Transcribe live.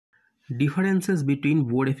Differences between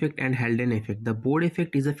Bohr effect and Haldane effect. The Bohr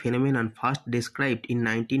effect is a phenomenon first described in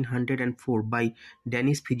 1904 by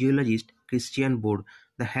Danish physiologist Christian Bohr.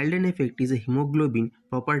 The Haldane effect is a hemoglobin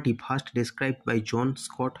property first described by John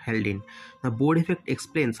Scott Haldane. The Bohr effect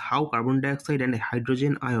explains how carbon dioxide and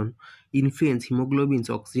hydrogen ion influence hemoglobin's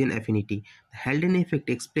oxygen affinity. The Haldane effect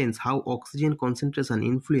explains how oxygen concentration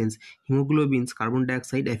influences hemoglobin's carbon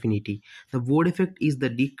dioxide affinity. The Bohr effect is the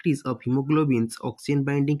decrease of hemoglobin's oxygen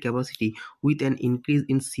binding capacity with an increase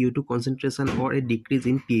in CO2 concentration or a decrease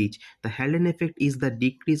in pH. The Haldane effect is the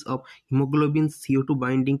decrease of hemoglobin's CO2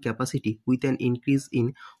 binding capacity with an increase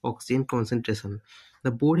in oxygen concentration.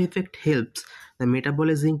 The Bohr effect helps the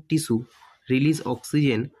metabolizing tissue release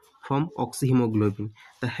oxygen from oxyhemoglobin.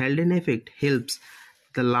 The Haldane effect helps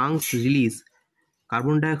the lungs release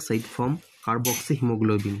carbon dioxide from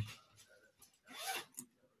carboxyhemoglobin.